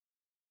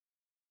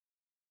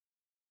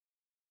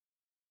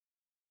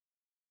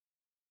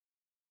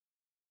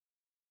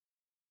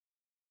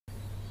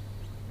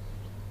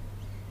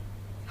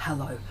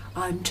Hello,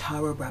 I'm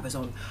Tara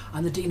Brabazon.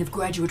 I'm the Dean of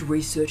Graduate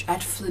Research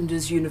at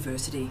Flinders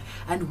University,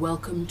 and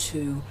welcome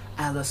to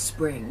Alice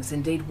Springs.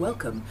 Indeed,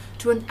 welcome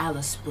to an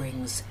Alice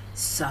Springs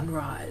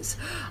sunrise.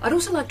 I'd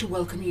also like to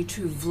welcome you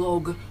to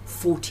vlog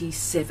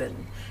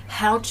 47,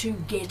 how to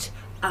get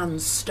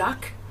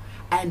unstuck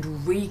and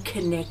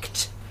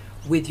reconnect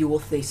with your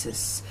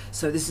thesis.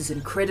 So this is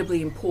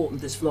incredibly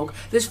important, this vlog.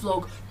 This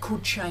vlog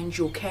could change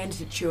your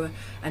candidature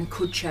and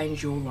could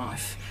change your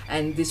life.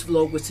 And this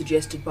vlog was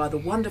suggested by the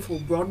wonderful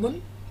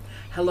Bronwyn.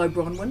 Hello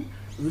Bronwyn,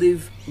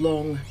 live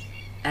long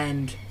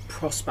and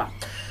prosper.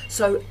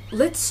 So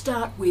let's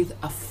start with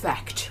a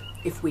fact,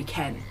 if we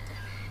can.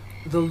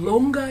 The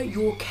longer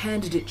your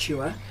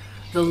candidature,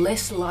 the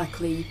less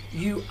likely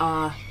you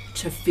are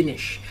to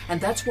finish.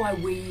 And that's why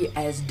we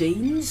as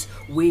deans,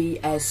 we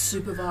as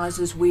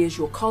supervisors, we as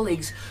your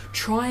colleagues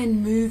try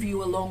and move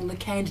you along the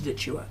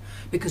candidature,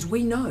 because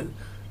we know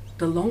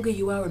the longer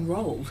you are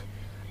enrolled,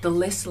 the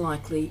less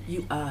likely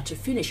you are to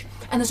finish.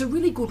 And there's a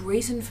really good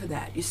reason for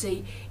that. You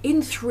see,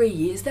 in 3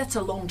 years, that's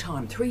a long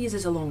time. 3 years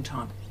is a long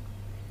time.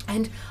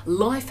 And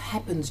life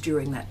happens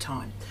during that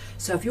time.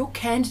 So if your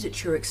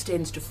candidature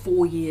extends to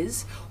 4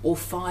 years or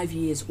 5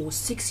 years or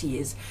 6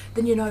 years,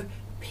 then you know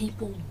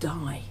people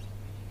die.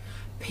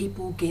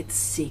 People get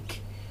sick,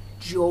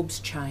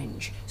 jobs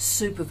change,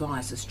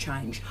 supervisors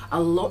change.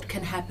 A lot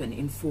can happen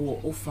in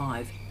 4 or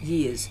 5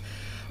 years.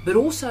 But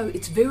also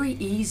it's very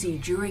easy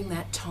during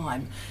that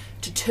time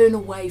to turn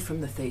away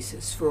from the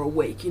thesis for a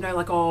week. You know,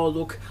 like, oh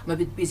look, I'm a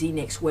bit busy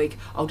next week,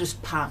 I'll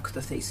just park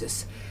the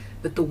thesis.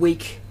 But the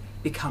week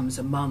becomes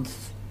a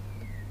month,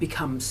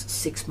 becomes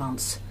 6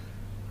 months,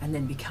 and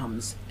then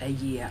becomes a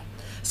year.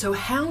 So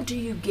how do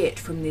you get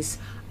from this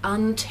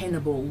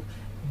untenable,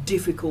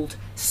 difficult,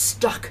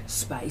 stuck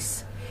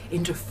space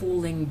into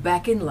falling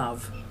back in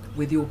love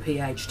with your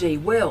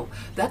PhD? Well,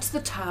 that's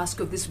the task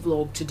of this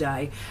vlog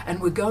today,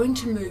 and we're going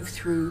to move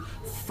through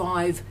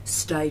 5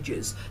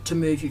 stages to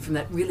move you from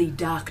that really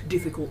dark,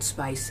 difficult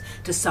space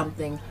to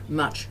something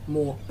much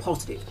more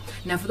positive.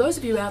 Now, for those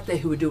of you out there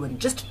who are doing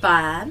just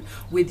fine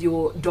with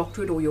your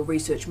doctorate or your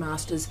research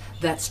masters,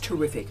 that's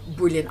terrific,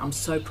 brilliant, I'm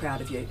so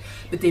proud of you.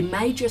 But there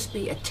may just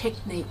be a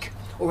technique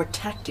or a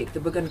tactic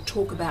that we're going to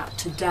talk about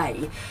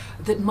today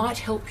that might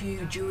help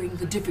you during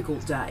the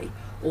difficult day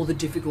or the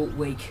difficult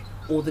week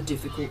or the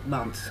difficult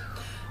month.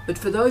 But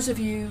for those of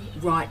you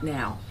right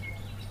now,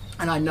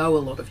 and I know a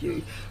lot of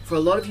you, for a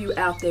lot of you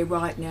out there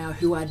right now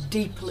who are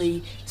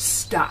deeply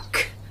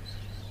stuck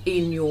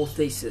in your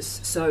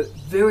thesis, so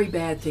very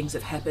bad things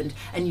have happened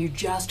and you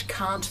just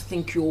can't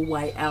think your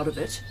way out of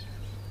it,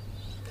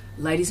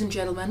 ladies and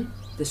gentlemen,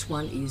 this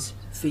one is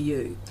for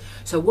you.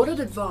 So what I'd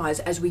advise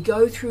as we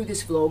go through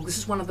this vlog, this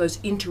is one of those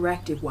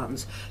interactive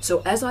ones,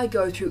 so as I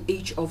go through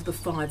each of the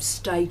 5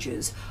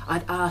 stages,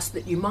 I'd ask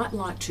that you might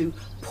like to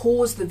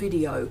pause the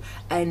video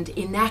and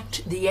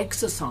enact the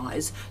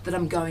exercise that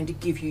I'm going to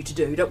give you to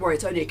do. Don't worry,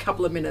 it's only a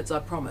couple of minutes, I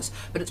promise,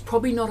 but it's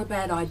probably not a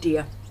bad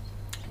idea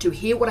to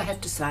hear what I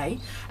have to say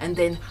and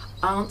then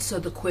answer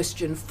the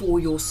question for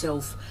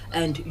yourself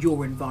and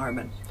your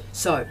environment.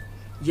 So,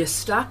 you're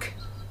stuck,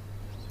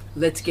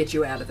 let's get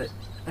you out of it.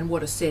 And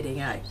what a setting,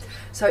 eh?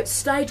 So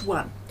stage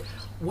 1,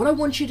 what I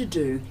want you to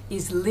do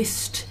is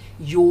list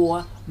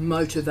your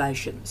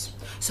motivations.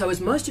 So as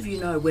most of you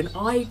know, when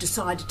I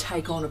decide to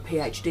take on a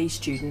PhD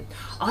student,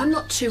 I'm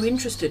not too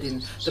interested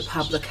in the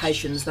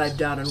publications they've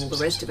done and all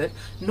the rest of it,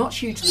 not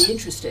hugely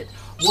interested.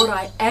 What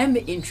I am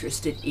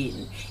interested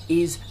in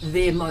is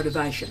their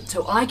motivation.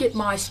 So I get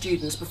my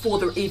students, before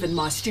they're even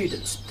my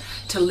students,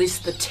 to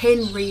list the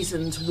 10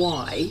 reasons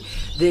why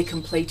they're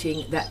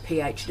completing that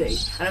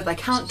PhD. And if they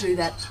can't do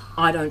that,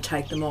 I don't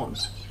take them on.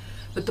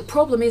 But the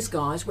problem is,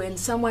 guys, when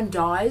someone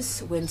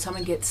dies, when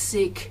someone gets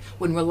sick,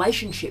 when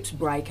relationships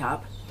break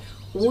up,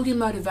 all your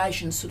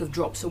motivation sort of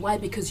drops away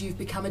because you've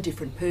become a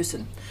different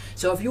person.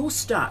 So if you're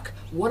stuck,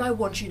 what I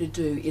want you to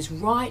do is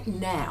right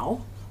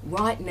now,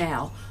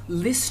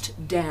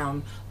 list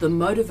down the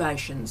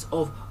motivations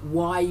of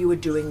why you are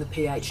doing the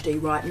PhD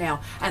right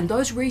now. And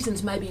those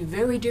reasons may be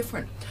very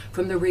different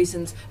from the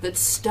reasons that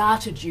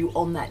started you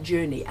on that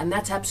journey, and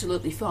that's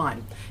absolutely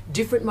fine.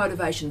 Different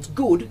motivations,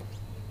 good,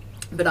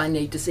 but I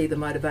need to see the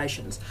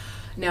motivations.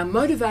 Now,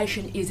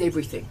 motivation is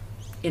everything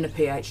in a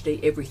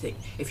PhD, everything.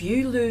 If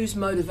you lose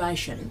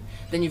motivation,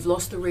 then you've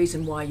lost the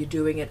reason why you're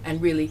doing it, and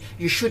really,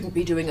 you shouldn't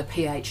be doing a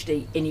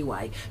PhD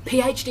anyway.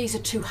 PhDs are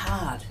too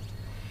hard.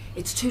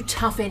 It's too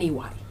tough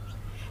anyway.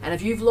 And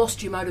if you've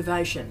lost your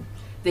motivation,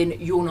 then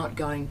you're not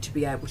going to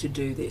be able to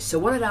do this. So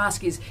what I'd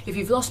ask is, if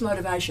you've lost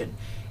motivation,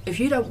 if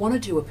you don't want to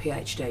do a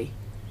PhD,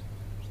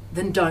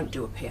 then don't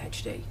do a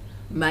PhD.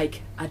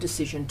 Make a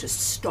decision to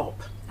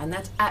stop, and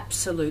that's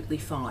absolutely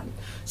fine.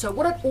 So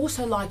what I'd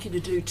also like you to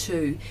do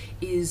too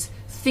is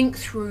think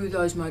through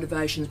those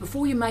motivations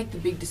before you make the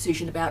big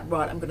decision about,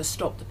 right, I'm going to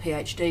stop the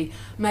PhD.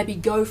 Maybe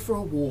go for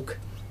a walk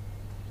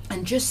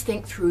and just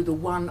think through the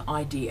one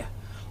idea.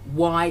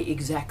 why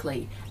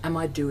exactly am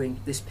I doing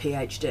this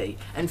PhD,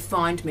 and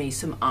find me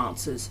some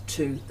answers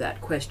to that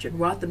question.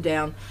 Write them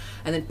down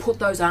and then put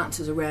those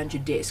answers around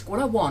your desk. What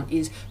I want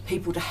is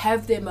people to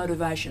have their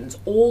motivations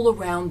all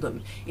around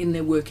them in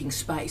their working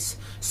space.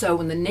 So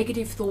when the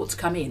negative thoughts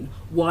come in,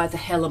 why the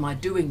hell am I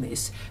doing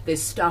this?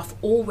 There's stuff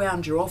all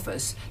around your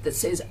office that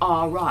says,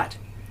 oh, right,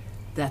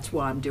 that's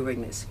why I'm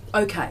doing this.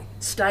 Okay,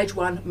 stage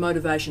 1,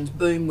 motivations,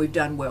 boom, we've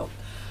done well.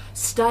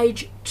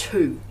 Stage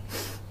 2,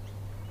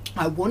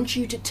 I want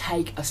you to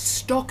take a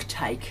stock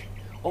take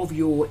of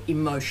your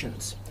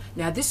emotions.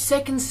 Now this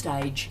second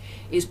stage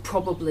is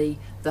probably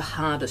the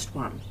hardest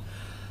one.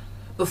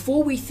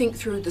 Before we think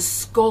through the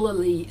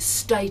scholarly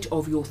state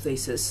of your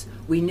thesis,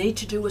 we need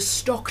to do a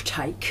stock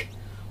take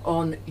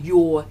on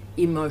your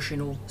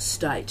emotional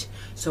state.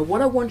 So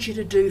what I want you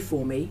to do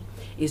for me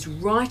is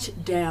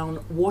write down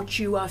what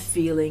you are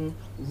feeling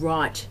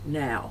right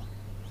now.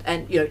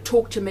 And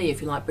talk to me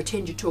if you like,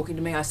 pretend you're talking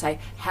to me. I say,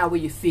 how are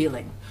you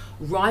feeling?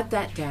 Write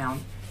that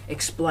down,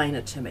 explain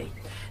it to me.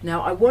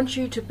 Now I want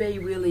you to be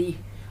really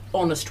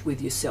honest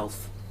with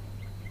yourself.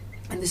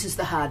 And this is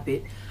the hard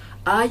bit.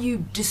 Are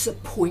you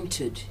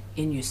disappointed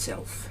in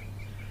yourself?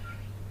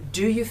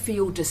 Do you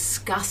feel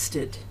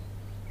disgusted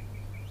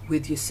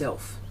with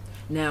yourself?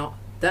 Now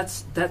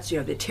that's they're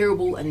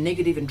terrible and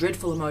negative and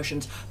dreadful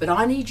emotions, but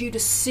I need you to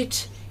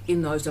sit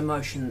in those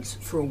emotions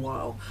for a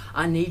while.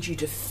 I need you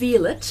to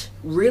feel it,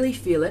 really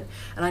feel it,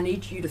 and I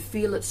need you to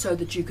feel it so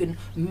that you can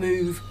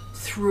move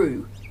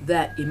through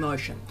that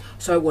emotion.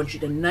 So I want you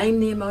to name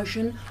the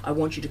emotion, I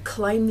want you to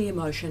claim the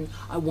emotion,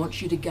 I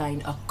want you to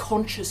gain a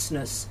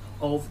consciousness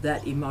of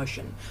that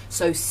emotion.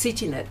 So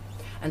sit in it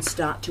and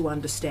start to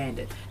understand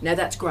it. Now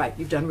that's great,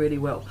 you've done really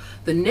well.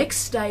 The next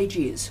stage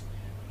is,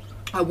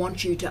 I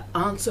want you to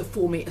answer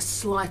for me a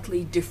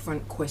slightly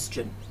different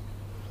question.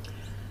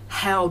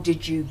 How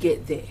did you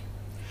get there?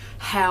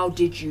 How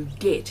did you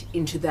get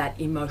into that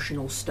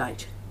emotional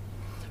state?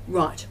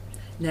 Right,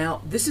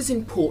 now this is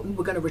important.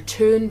 We're going to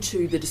return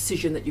to the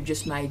decision that you've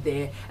just made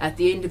there at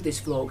the end of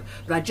this vlog.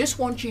 But I just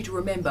want you to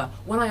remember,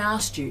 when I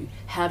asked you,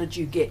 how did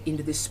you get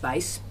into this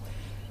space?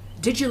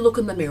 Did you look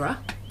in the mirror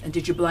and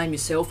did you blame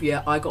yourself?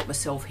 Yeah, I got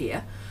myself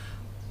here.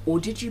 Or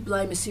did you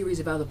blame a series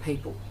of other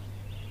people?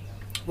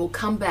 We'll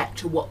come back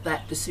to what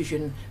that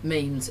decision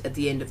means at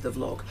the end of the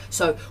vlog.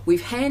 So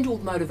we've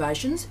handled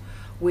motivations,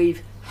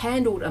 we've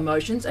handled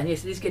emotions, and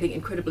yes, it is getting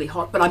incredibly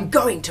hot, but I'm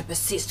going to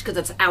persist because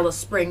it's Alice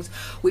Springs.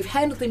 We've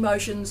handled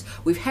emotions,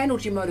 we've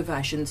handled your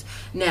motivations.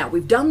 Now,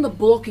 we've done the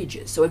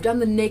blockages, so we've done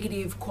the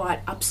negative, quite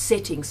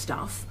upsetting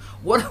stuff.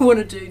 What I want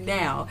to do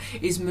now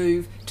is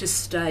move to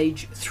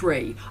stage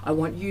 3. I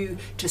want you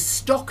to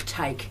stock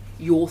take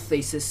your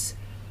thesis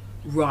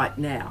right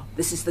now.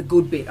 This is the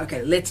good bit.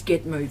 Okay, let's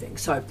get moving.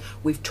 So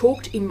we've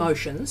talked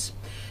emotions.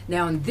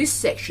 Now in this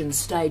section,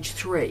 stage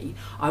 3,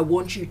 I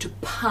want you to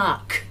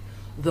park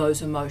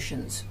those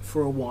emotions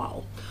for a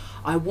while.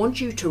 I want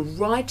you to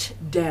write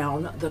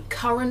down the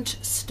current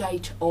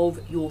state of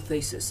your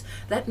thesis.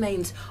 That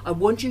means I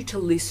want you to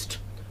list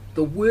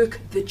the work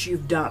that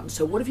you've done.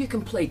 So what have you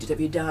completed?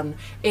 Have you done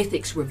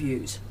ethics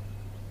reviews?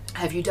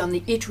 Have you done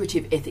the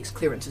iterative ethics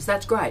clearances?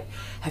 That's great.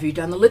 Have you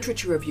done the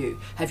literature review?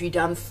 Have you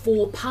done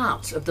 4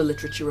 parts of the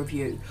literature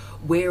review?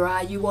 Where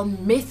are you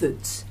on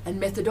methods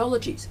and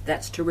methodologies?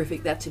 That's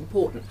terrific, that's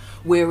important.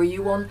 Where are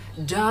you on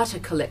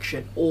data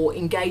collection or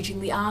engaging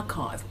the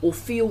archive or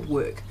field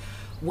work?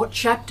 What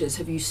chapters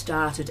have you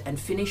started and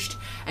finished?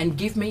 And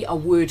give me a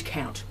word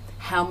count.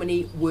 How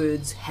many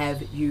words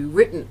have you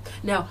written?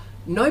 Now,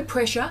 no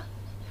pressure,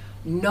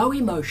 no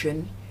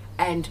emotion,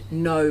 and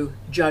no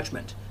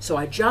judgment. So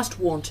I just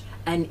want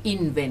an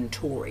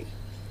inventory.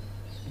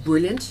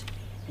 Brilliant,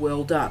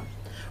 well done.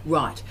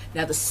 Right,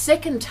 now the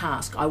second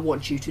task I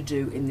want you to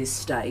do in this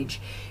stage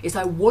is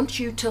I want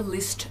you to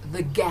list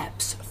the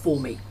gaps for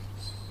me.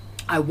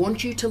 I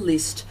want you to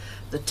list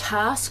the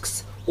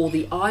tasks or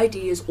the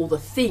ideas or the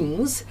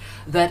things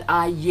that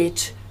are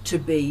yet to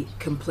be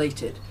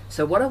completed.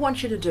 So what I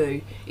want you to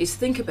do is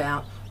think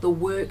about the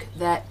work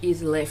that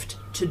is left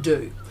to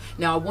do.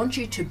 Now I want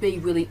you to be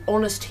really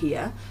honest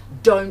here.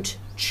 Don't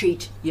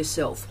cheat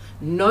yourself.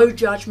 No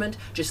judgment,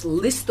 just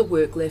list the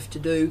work left to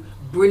do.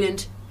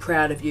 Brilliant,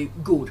 proud of you,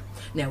 good.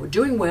 Now we're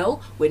doing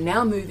well. We're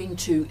now moving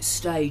to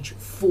stage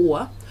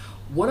 4.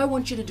 What I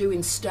want you to do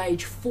in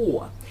stage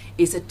 4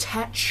 is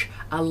attach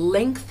a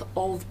length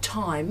of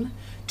time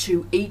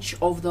to each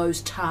of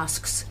those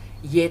tasks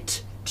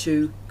yet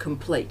to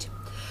complete.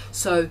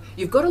 So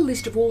you've got a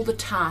list of all the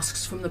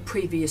tasks from the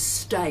previous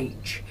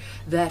stage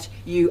that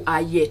you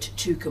are yet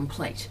to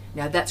complete.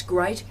 Now that's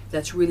great,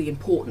 that's really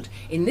important.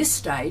 In this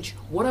stage,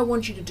 what I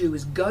want you to do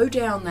is go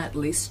down that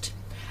list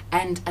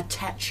and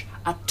attach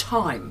a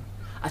time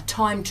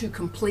to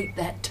complete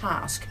that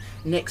task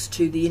next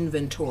to the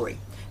inventory.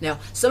 Now,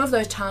 some of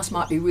those tasks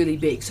might be really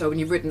big. So when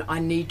you've written, I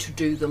need to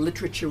do the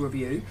literature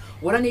review,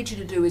 what I need you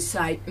to do is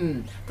say,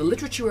 the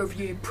literature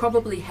review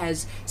probably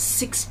has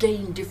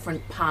 16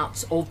 different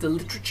parts of the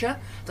literature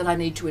that I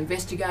need to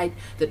investigate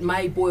that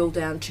may boil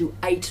down to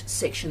 8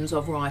 sections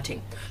of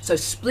writing. So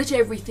split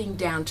everything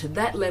down to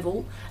that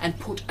level and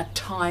put a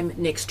time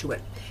next to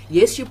it.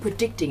 Yes, you're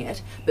predicting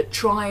it, but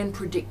try and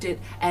predict it,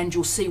 and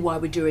you'll see why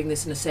we're doing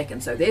this in a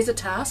second. So there's a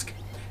task.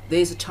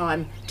 There's a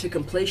time to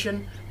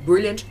completion.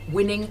 Brilliant,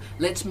 winning.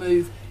 Let's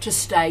move to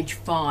stage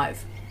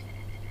 5.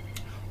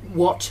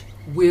 What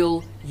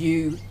will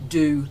you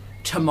do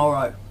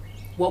tomorrow?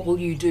 What will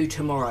you do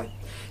tomorrow?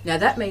 Now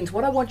that means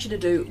what I want you to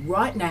do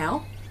right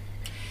now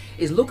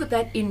is look at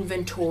that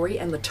inventory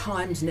and the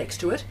times next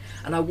to it,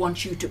 and I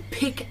want you to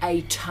pick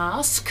a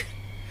task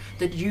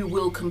that you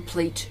will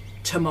complete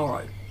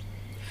tomorrow.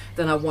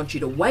 Then I want you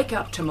to wake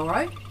up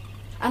tomorrow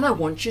and I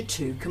want you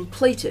to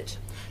complete it.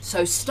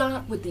 So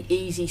start with the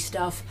easy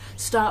stuff,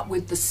 start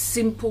with the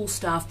simple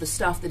stuff, the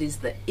stuff that is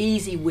the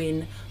easy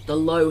win, the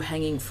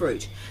low-hanging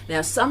fruit.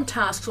 Now, some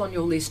tasks on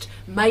your list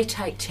may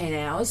take 10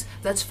 hours,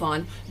 that's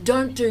fine.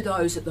 Don't do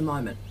those at the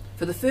moment.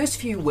 For the first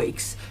few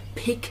weeks,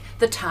 pick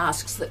the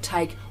tasks that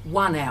take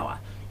 1 hour,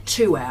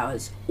 2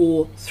 hours,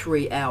 or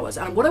 3 hours.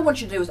 And what I want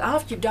you to do is,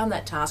 after you've done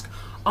that task,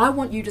 I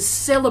want you to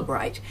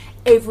celebrate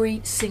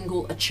every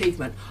single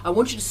achievement. I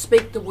want you to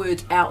speak the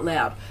words out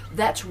loud.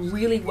 That's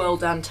really well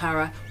done,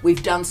 Tara.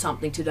 We've done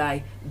something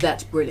today.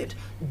 That's brilliant.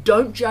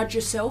 Don't judge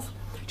yourself.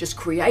 Just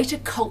create a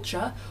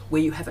culture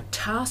where you have a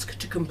task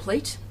to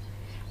complete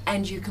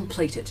and you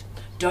complete it.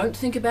 Don't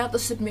think about the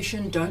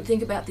submission. Don't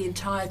think about the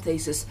entire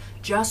thesis.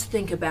 Just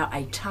think about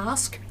a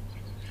task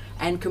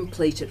and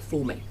complete it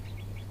for me.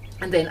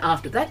 And then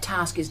after that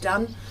task is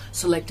done,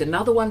 select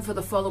another one for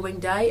the following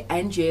day,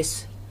 and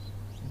yes,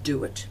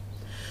 do it.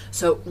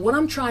 So what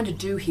I'm trying to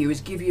do here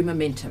is give you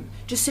momentum,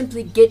 just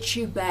simply get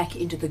you back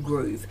into the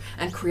groove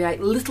and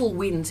create little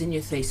wins in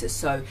your thesis.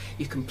 So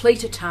you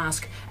complete a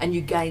task and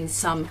you gain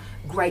some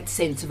great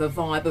sense of a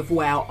vibe of,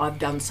 wow, I've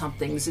done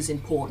something, this is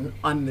important,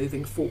 I'm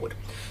moving forward.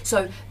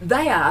 So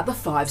they are the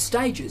 5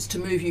 stages to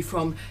move you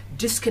from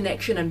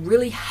disconnection and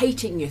really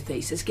hating your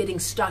thesis, getting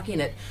stuck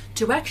in it,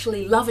 to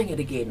actually loving it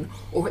again,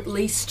 or at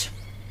least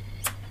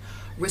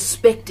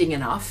respecting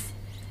enough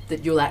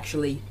that you'll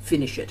actually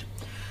finish it.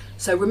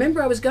 So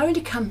remember, I was going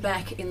to come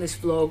back in this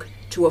vlog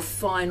to a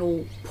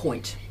final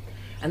point.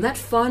 And that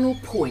final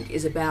point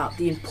is about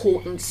the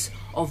importance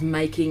of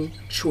making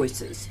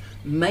choices,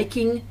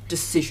 making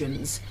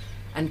decisions,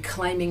 and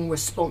claiming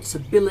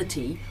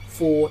responsibility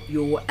for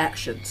your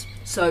actions.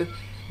 So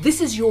this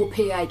is your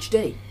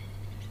PhD.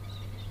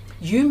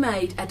 You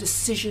made a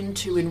decision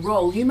to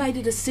enroll. You made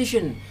a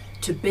decision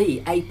to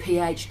be a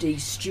PhD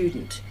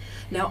student.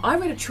 Now, I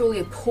read a truly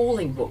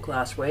appalling book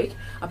last week.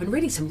 I've been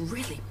reading some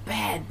really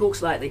bad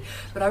books lately,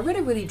 but I read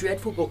a really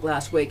dreadful book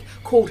last week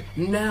called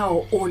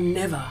Now or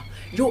Never,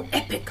 Your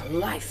Epic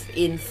Life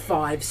in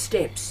 5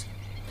 Steps,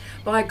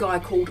 by a guy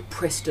called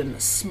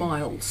Preston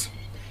Smiles.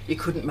 You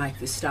couldn't make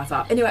this stuff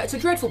up. Anyway, it's a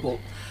dreadful book,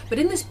 but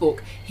in this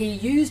book, he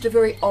used a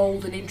very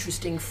old and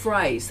interesting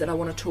phrase that I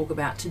want to talk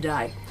about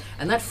today,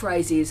 and that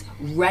phrase is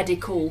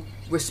radical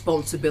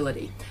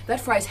responsibility.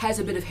 That phrase has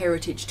a bit of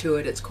heritage to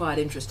it. It's quite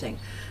interesting.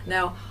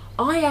 Now,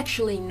 I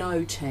actually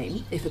know,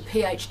 team, if a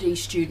PhD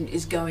student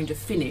is going to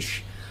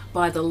finish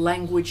by the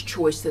language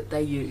choice that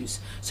they use.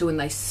 So when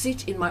they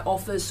sit in my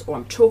office, or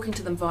I'm talking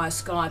to them via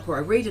Skype, or I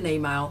read an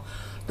email,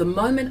 the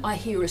moment I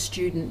hear a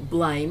student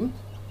blame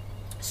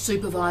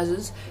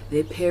supervisors,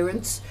 their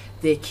parents,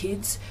 their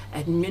kids,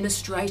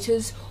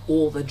 administrators,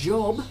 or the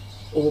job,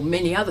 or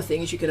many other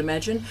things you can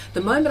imagine,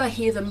 the moment I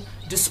hear them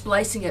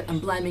displacing it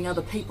and blaming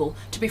other people,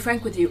 to be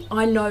frank with you,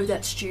 I know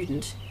that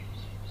student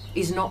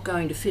is not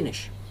going to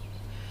finish.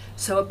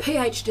 So a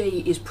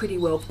PhD is pretty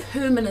well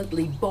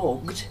permanently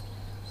bogged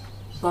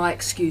by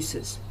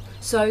excuses.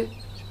 So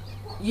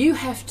you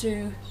have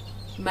to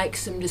make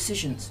some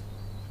decisions.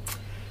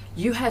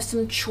 You have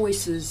some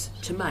choices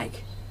to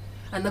make.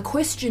 And the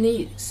question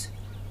is,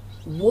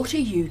 what are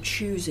you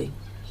choosing?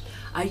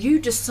 Are you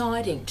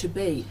deciding to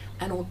be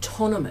an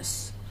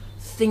autonomous,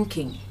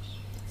 thinking,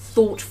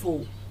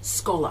 thoughtful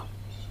scholar?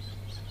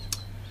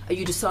 Are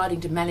you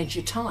deciding to manage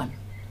your time?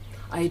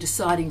 Are you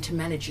deciding to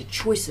manage your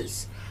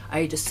choices?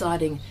 Are you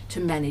deciding to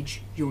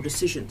manage your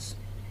decisions?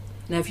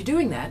 Now, if you're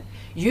doing that,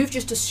 you've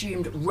just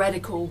assumed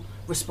radical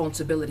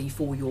responsibility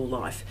for your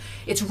life.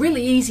 It's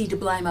really easy to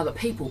blame other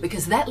people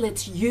because that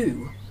lets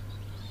you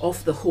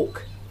off the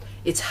hook.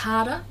 It's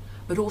harder,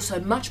 but also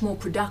much more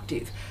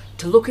productive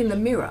to look in the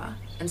mirror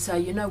and say,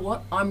 you know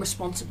what, I'm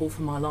responsible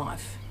for my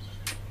life.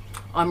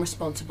 I'm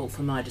responsible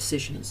for my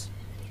decisions.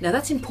 Now,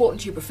 that's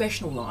important to your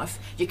professional life.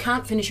 You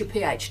can't finish a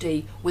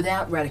PhD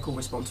without radical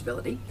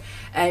responsibility.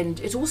 And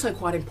it's also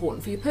quite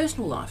important for your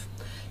personal life.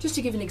 Just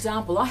to give an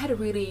example, I had a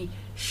really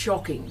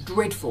shocking,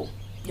 dreadful,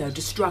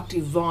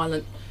 destructive,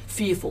 violent,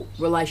 fearful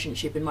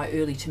relationship in my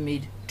early to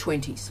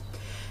mid-20s.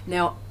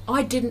 Now,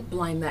 I didn't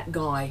blame that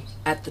guy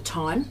at the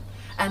time,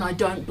 and I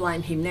don't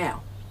blame him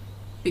now,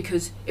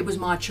 because it was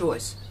my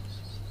choice.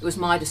 It was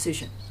my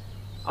decision.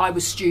 I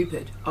was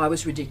stupid. I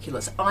was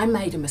ridiculous. I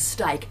made a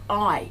mistake.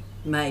 I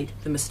made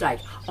the mistake.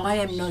 I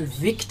am no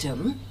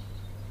victim.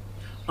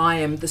 I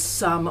am the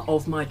sum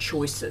of my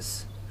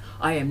choices.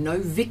 I am no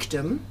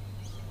victim.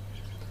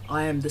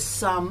 I am the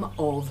sum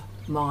of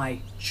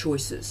my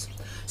choices.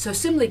 So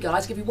similarly,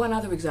 guys, give you one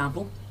other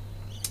example.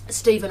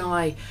 Steve and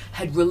I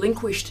had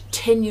relinquished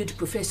tenured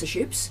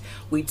professorships.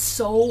 We'd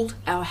sold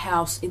our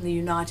house in the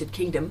United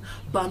Kingdom,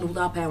 bundled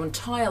up our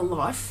entire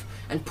life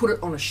and put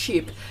it on a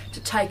ship to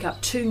take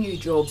up 2 new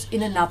jobs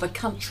in another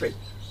country.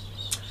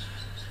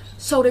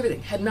 Sold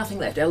everything, had nothing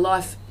left.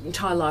 Our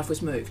entire life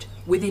was moved.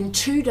 Within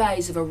 2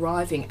 days of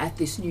arriving at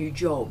this new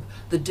job,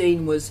 the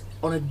dean was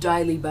on a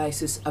daily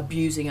basis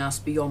abusing us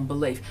beyond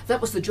belief.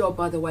 That was the job,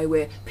 by the way,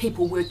 where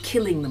people were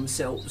killing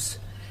themselves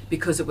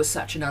because it was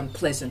such an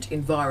unpleasant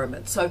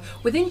environment. So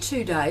within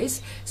 2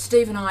 days,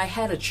 Steve and I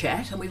had a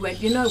chat and we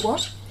went, you know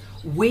what?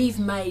 We've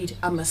made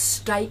a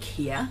mistake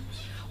here.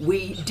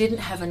 We didn't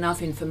have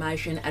enough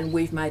information and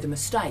we've made a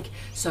mistake.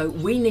 So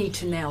we need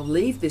to now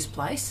leave this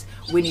place.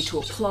 We need to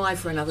apply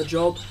for another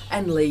job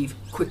and leave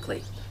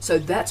quickly. So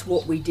that's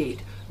what we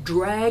did.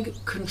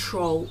 Drag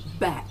control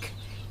back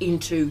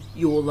into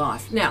your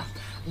life. Now,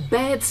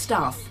 bad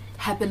stuff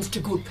happens to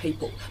good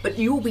people, but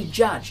you will be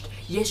judged.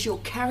 Yes, your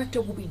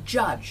character will be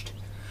judged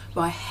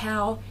by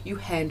how you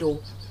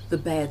handle the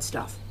bad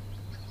stuff.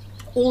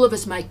 All of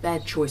us make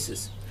bad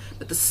choices,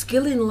 but the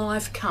skill in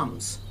life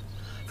comes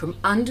from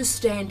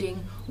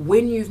understanding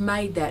when you've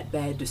made that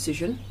bad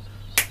decision,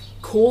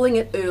 calling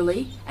it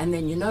early, and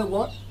then you know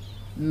what?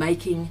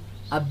 Making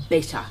a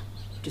better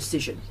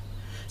decision.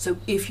 So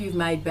if you've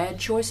made bad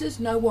choices,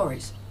 no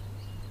worries.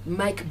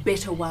 Make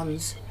better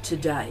ones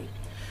today.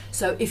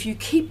 So if you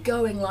keep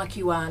going like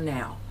you are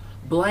now,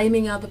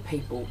 blaming other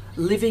people,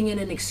 living in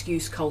an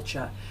excuse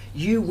culture,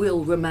 you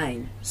will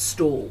remain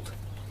stalled.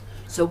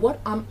 So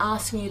what I'm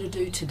asking you to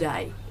do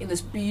today in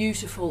this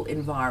beautiful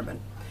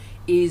environment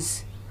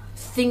is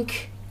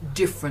think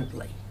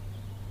differently.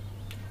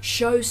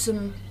 Show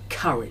some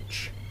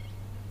courage.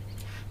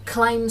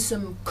 Claim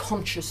some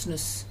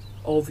consciousness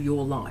of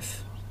your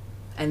life.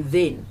 And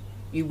then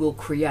you will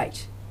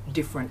create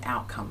different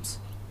outcomes.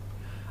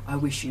 I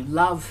wish you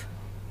love,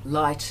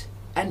 light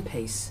and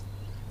peace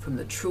from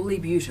the truly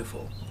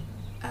beautiful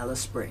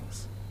Alice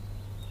Springs.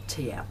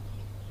 Tea out.